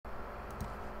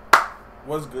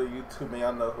What's good, YouTube, man?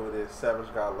 Y'all know who it is.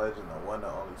 Savage God Legend, the one and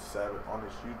only Savage on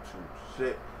this YouTube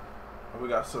shit. And we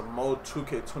got some more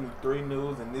 2K23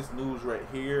 news, and this news right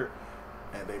here.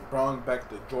 And they brought back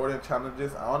the Jordan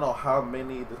challenges. I don't know how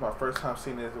many. This is my first time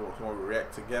seeing this. We're going to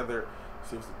react together.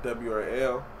 See if it's the W or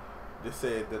L. They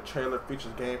said the trailer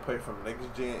features gameplay from next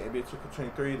gen NBA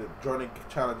 2K23. The Jordan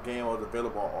challenge game was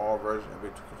available on all versions of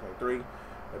NBA 2K23.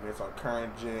 That means on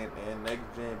current gen and next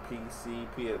gen, PC,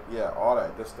 PS, yeah, all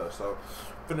that good stuff. So,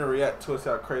 finna react to it, see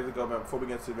how crazy it go, man. Before we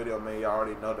get into the video, man, y'all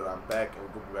already know that I'm back and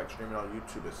we're gonna be back streaming on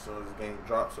YouTube as soon as the game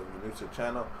drops. So, if you're new to the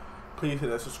channel, please hit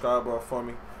that subscribe button for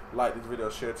me. Like this video,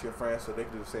 share it to your friends so they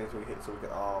can do the same so we can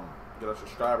get our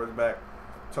subscribers back.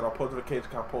 Turn on post notifications,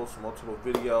 can post multiple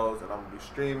videos, and I'm gonna be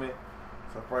streaming.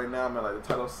 So, for right now, man, like the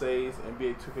title says,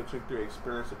 NBA 2K23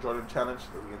 Experience the Jordan Challenge.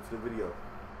 Let's get into the video.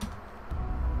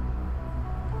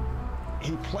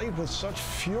 He played with such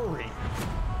fury.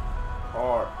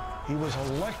 Hard. He was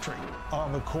electric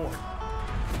on the court.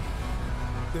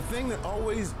 The thing that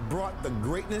always brought the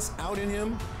greatness out in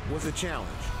him was a challenge.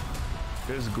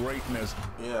 His greatness.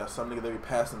 Yeah, some niggas they be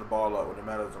passing the ball up when it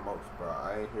matters the most, bro.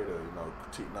 I ain't here to,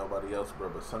 critique nobody else, bro,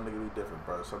 but some niggas be different,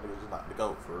 bro. Some niggas just not the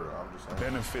GOAT, for real. I'm just saying.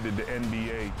 Benefited the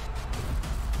NBA.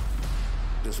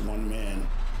 This one man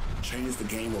changes the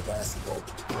game of basketball.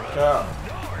 Yeah.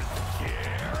 North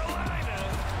Carolina.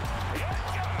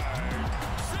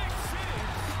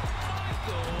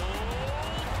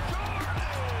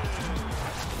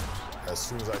 As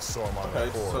soon as I saw him on the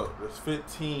Okay, court. so there's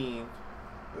 15.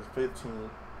 There's 15.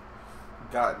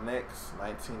 Got next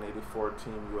 1984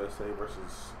 Team USA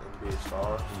versus NBA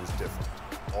Stars. He was different.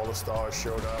 All the stars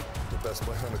showed up. The best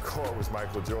player on the court was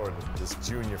Michael Jordan, this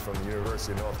junior from the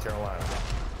University of North Carolina.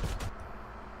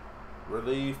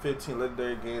 Relieve 15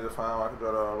 legendary games to find Michael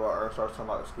Jordan earn stars to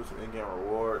unlock exclusive in-game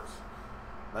rewards.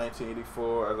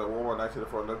 1984, as a warm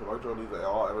 1984 Olympic, Michael Jordan leads the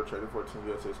all-ever traded 14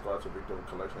 USA squad to victim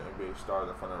collection of NBA stars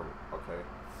in front of.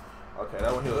 Okay,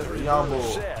 that one here was Riambo.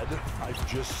 Said, I've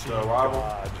just seen The rival.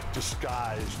 God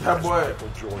disguised That as boy. Michael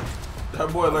Jordan.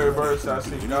 That boy Larry Bird said, I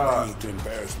see Anybody God. to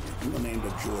embarrass me, you named the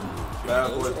Jordan.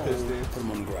 Bad Those boy are pissed old, in. Put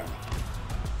him on the ground.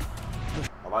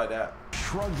 I like that.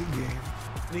 Shrugged game.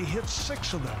 And he hit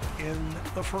 6 of them in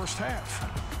the first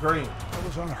half. Green. That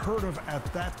was unheard of at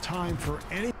that time for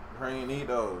any. Green need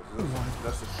those.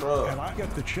 That's a shrub. And I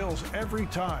get the chills every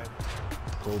time.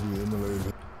 Kobe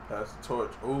emulated That's the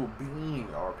torch. Ooh, Bean.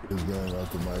 RP. his game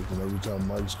after Mike, and every time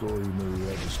Mike scored, he knew he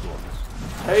had to score.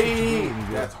 Hey,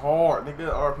 that's hard.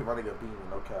 Nigga, RP, my nigga Bean.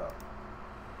 No cap.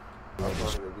 My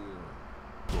nigga Bean.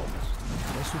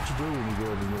 That's what you do when you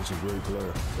go up against a great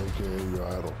player, aka your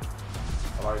idol.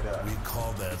 I like that. We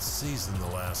call that season The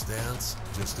Last Dance.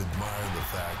 Just admire the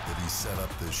fact that he set up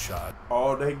this shot.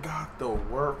 Oh, they got the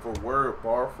word for word,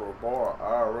 bar for bar,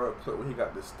 IRL clip where he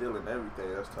got the steal and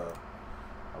everything. That's tough.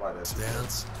 I like that.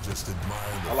 Dance. Just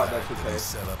admire the I like fact that too, that he Kay.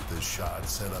 set up this shot,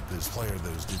 set up this player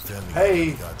that was defending.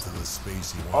 Hey. He got to the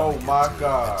space he Oh wanted to get my to.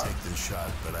 God. I take this shot,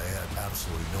 but I had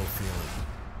absolutely no feeling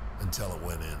until it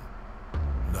went in.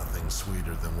 Nothing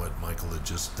sweeter than what Michael had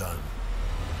just done.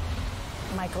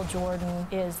 Michael Jordan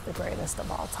is the greatest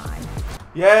of all time.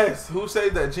 Yes. Who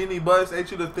said that? Jeannie Buss? Ain't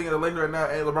you the thing of the Lakers right now?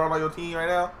 Ain't LeBron on your team right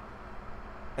now?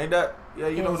 Ain't that? Yeah,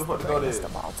 you know who the fuck the GOAT is. Greatest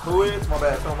of all time. Who is? My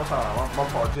bad. Tell me time. My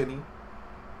fault, Jenny.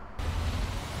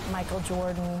 Michael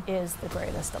Jordan is the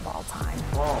greatest of all time.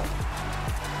 Wrong.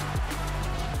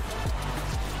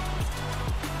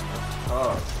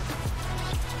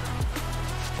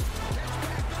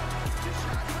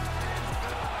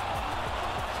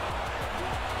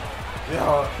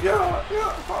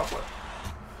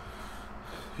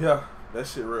 Yeah, that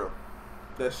shit real.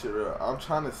 That shit real. I'm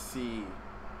trying to see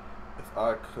if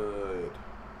I could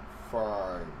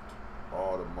find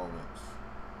all the moments.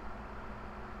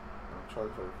 I'm trying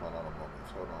to find all the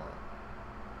moments. Hold on.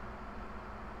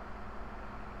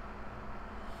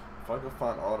 If I could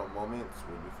find all the moments,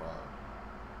 we'll be fine.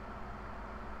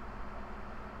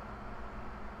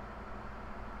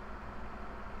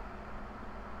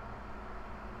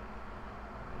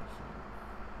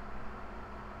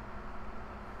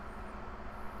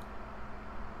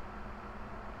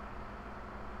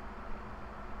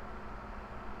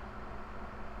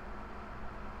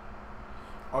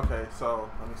 Okay, so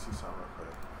let me see something real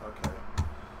quick. Okay.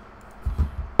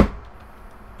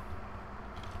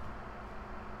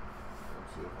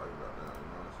 Let's see if I got that, you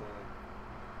know what I'm saying?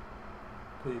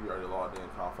 Please be already logged in,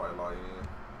 Conflight log in.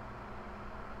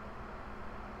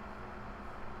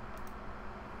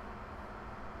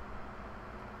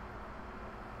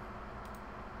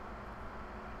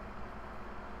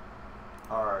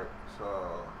 Alright, so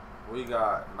We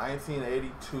got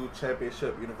 1982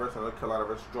 championship, University of North Carolina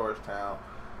versus Georgetown.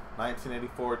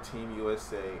 1984 Team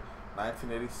USA.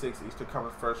 1986 Eastern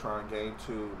Conference first round game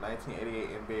 2.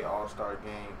 1988 NBA All-Star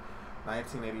game.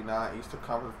 1989 Eastern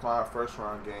Conference final first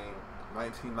round game.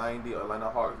 1990 Atlanta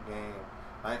Hawks game.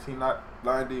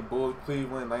 1990 Bulls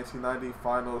Cleveland. 1990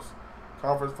 finals,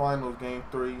 conference finals game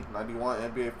 3.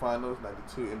 91 NBA finals.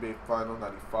 92 NBA finals.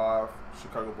 95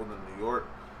 Chicago Bulls in New York.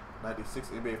 96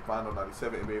 NBA finals.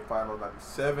 97 NBA finals.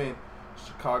 97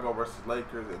 Chicago versus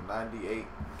Lakers. And 98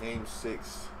 game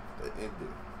 6 that ended.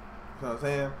 You know what I'm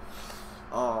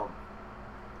saying?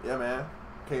 Yeah, man.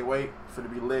 Can't wait for it to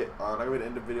be lit. I'm going to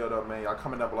end the video, though, man. Y'all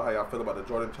comment down below how y'all feel about the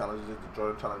Jordan challenges. The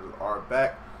Jordan challenges are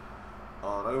back.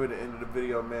 I'm going to end of the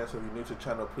video, man. So if you're new to the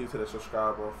channel, please hit the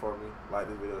subscribe button for me. Like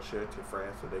this video, share it to your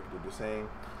friends so they can do the same.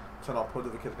 Turn on post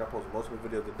notifications. I post multiple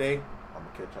videos a day. I'm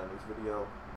going to catch you on this video.